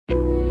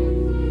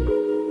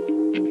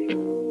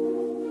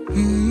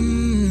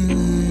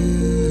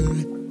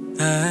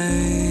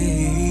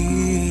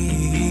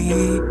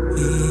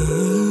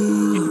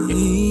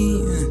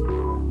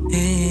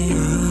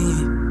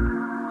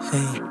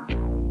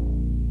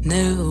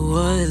Never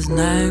was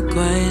not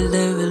quite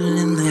level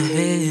in the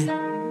head.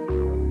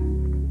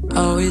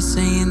 Always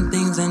saying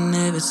things I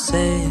never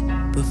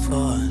said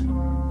before.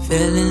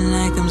 Feeling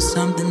like I'm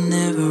something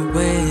never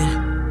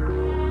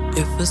read.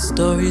 If a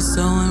story's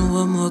so on,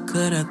 what more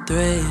could I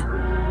thread?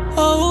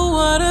 Oh,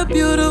 what a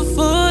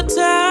beautiful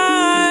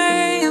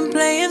time,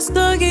 playing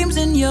star games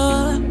in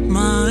your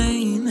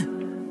mind.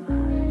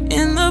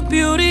 In the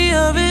beauty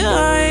of it,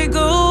 I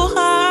go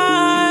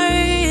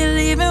high,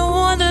 leaving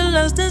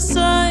wanderlust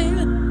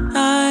inside.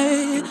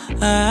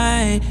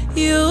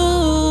 You.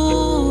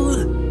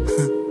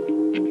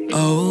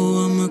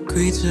 Oh, I'm a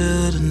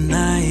creature of the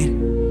night.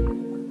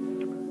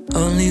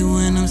 Only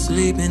when I'm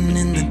sleeping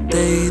in the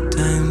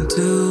daytime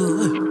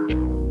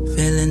too.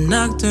 Feeling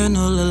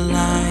nocturnal,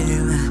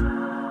 alive.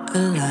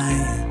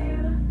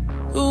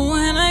 But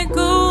when I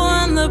go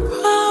on the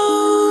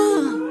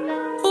prowl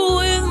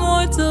with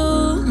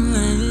mortal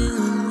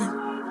men,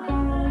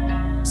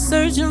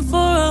 searching for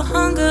a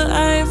hunger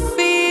I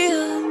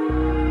feel,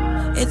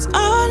 it's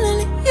all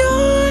in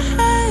your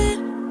head,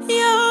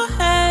 your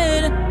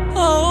head.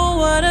 Oh,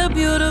 what a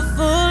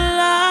beautiful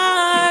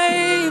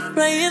life,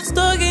 playing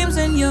star games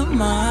in your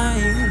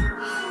mind.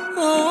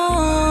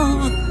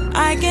 Oh,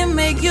 I can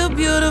make you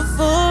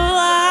beautiful.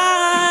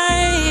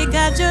 I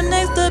got you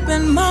next up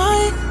in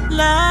my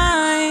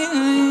life.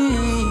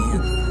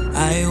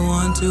 I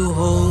want to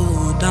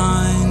hold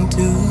on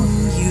to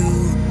you.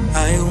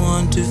 I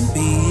want to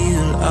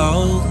feel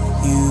all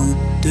you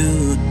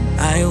do.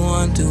 I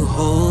want to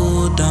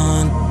hold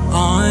on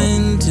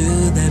to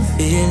that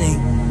feeling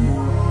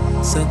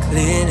so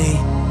clearly.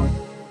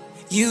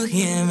 You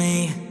hear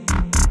me?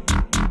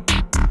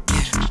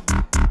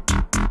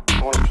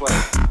 I want to play.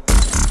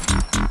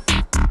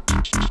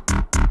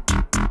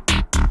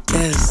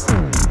 Yes.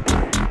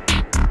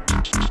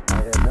 I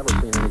have never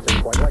seen anything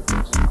quite like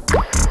this.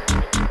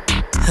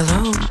 Hello?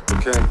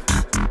 Okay.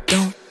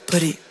 Don't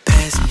put it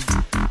past me.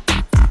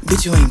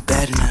 Bitch, you ain't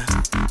bad enough.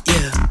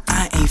 Yeah,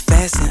 I ain't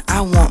fasting.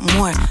 I want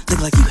more. Look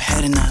like you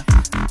had enough.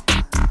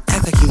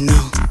 Act like you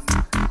know.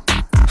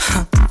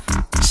 Huh.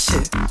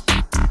 Shit.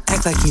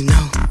 Act like you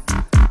know.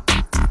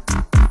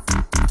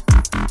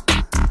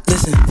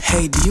 Listen,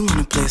 hey, do you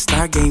wanna play a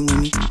star game with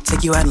me?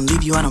 Take you out and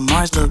leave you on a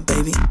Mars, little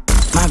baby.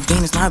 My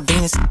Venus,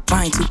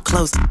 flying too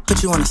close.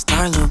 Put you on a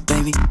star, little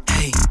baby.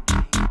 Hey.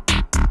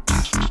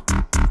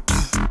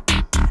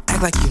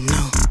 Act like you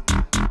know.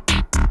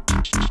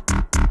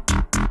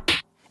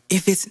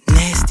 If it's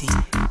nasty,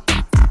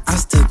 I'm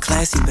still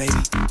classy,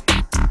 baby.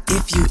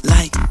 If you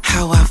like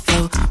how I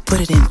flow, put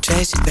it in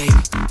trashy, baby.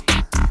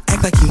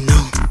 Act like you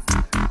know.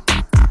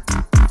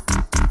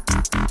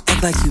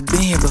 Act like you've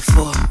been here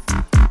before.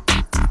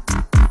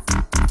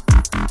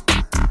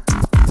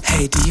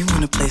 Hey, do you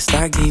wanna play a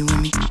star game with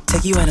me?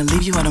 Take you out and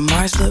leave you on a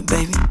Mars, look,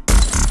 baby.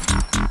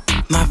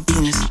 My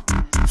Venus,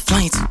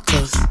 flying too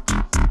close.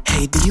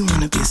 Hey, do you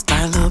wanna be a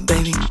star, little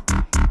baby?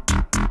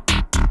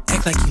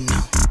 Act like you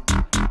know.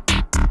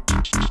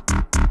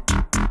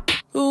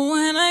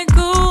 When I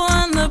go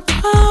on the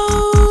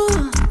prowl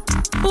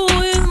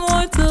with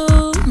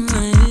mortal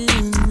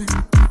men,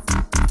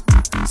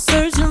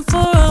 searching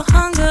for a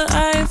hunger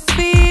I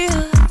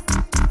feel,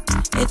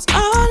 it's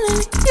all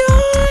in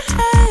your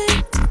head.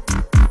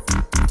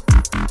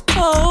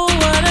 Oh,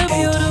 what a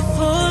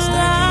beautiful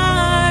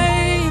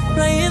life,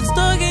 playing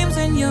star games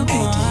in your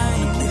mind.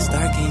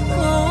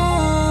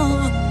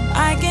 Oh,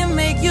 I can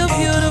make you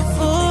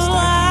beautiful.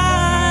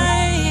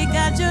 I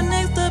got you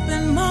next up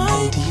in mind.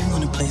 Hey, do you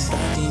wanna play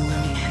star game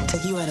with me?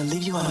 Take you out and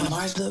leave you on a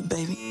Mars, look,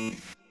 baby.